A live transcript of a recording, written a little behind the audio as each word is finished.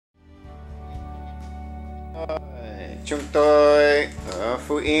Chúng tôi ở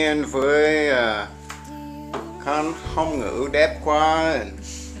Phú Yên với con Hong Ngu đẹp quá,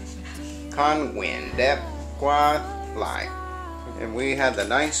 con Nguyễn đẹp quá lại. And we had the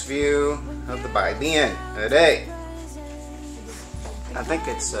nice view of the bãi biển ở đây. I think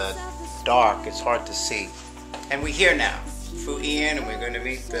it's dark, it's hard to see. And we're here now, Phu Yen, and we're going to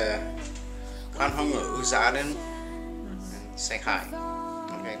meet con Hong Ngu gia đình and say hi.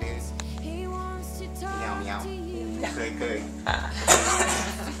 Okay, dude. Meow meow. Cười cười.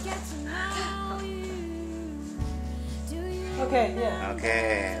 Okay, yeah.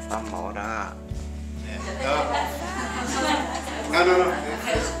 Okay, tóm mổ đó. Yeah. No.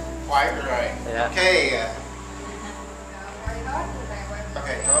 Quiet, right. Yeah. Okay.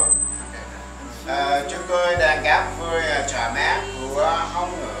 Okay, tốt. Chúng tôi đang gặp với cha mẹ của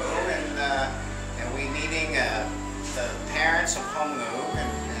Hong Ngu, and we're meeting the parents of Hong Ngu, and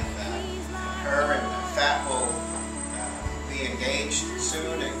her and Fat will be engaged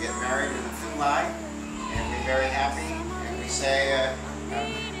soon and get married in tương lai, and we're very happy. And we say,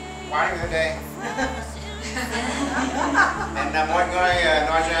 why are you đây? And mọi người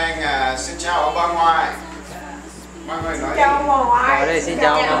nói rằng xin chào ông bà ngoại. Mọi người nói Chào ông bà ngoại. Ở đây xin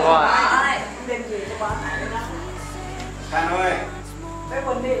chào ông bà ngoại. Tên gì cho bà này đó. Anh ơi. Bé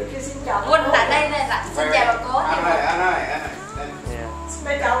Quỳnh đi, kia xin chào. Quỳnh tại đây này là xin chào bà cố. Anh ơi.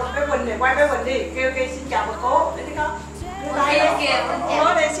 Bé chào bé Quỳnh này, quay bé Quỳnh đi, kêu xin chào bà cố, để thấy không? Đây kìa,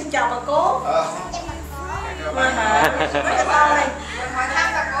 nói đây xin chào bà cố. Mà hả? Mấy cái tao này. Hỏi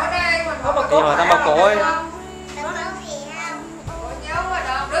thăm bà cố đây. Có bà cố. Hỏi thăm bà cố ấy. Nhớ quá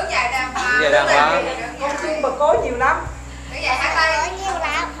đó, đứng dậy đàng hoàng. Dậy đàng hoàng. Con thương bà cố nhiều lắm. Đứng dậy hát tay.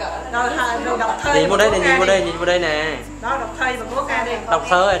 Rồi đọc thơ. Nhìn vô đây nè. Đó, đọc thơ bà cố ca đi. Đọc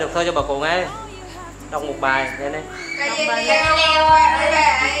thơ cho bà cố nghe. Đọc một bài nghe đây. Cái gì leo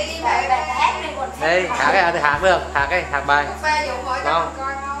Đây, hát được, hát bài. Ba dụ hỏi cho con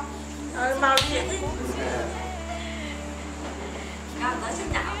coi không? Mau đi.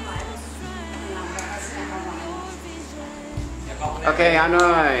 Ok, anh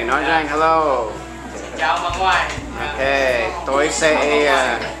ơi, nói rằng hello. Chào bà ngoại. Ok, tôi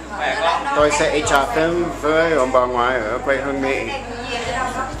sẽ chào phim với ông bà ngoại ở quê hương Mỹ.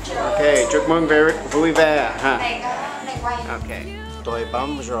 Ok, chúc mừng vui vẻ ha. Ok, tôi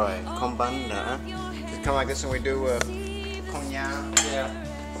bấm rồi, không bấm nữa. Just come like this and we do con nhau. Yeah.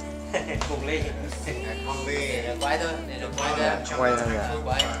 Cùng ly. Con ly. Quay thôi, để được quay thôi. Quay thôi à?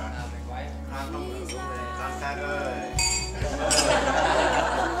 Quay. Con Phát ơi.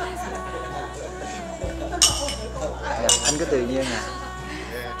 Anh cứ tự nhiên à.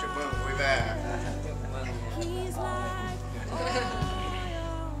 Yeah, chúc mừng vui vẻ.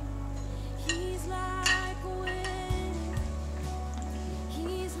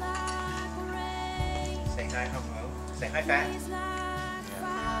 Say hi Hong Ngu. Say hi Phát.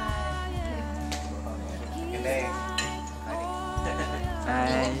 Good day. Hai.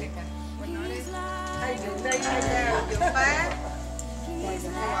 Đây dựng đây, đây Dụ Phát. Gọi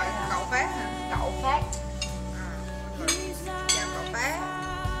cậu Phát hả? Cậu Phát. Chào cậu Phát.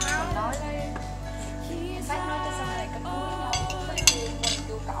 Nói đi. Phát nói cho sau này cái cuối nhau.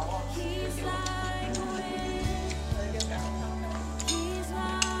 Chú cậu không?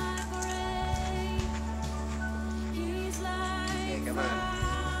 Cảm ơn.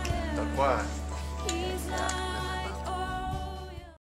 Tốt quá.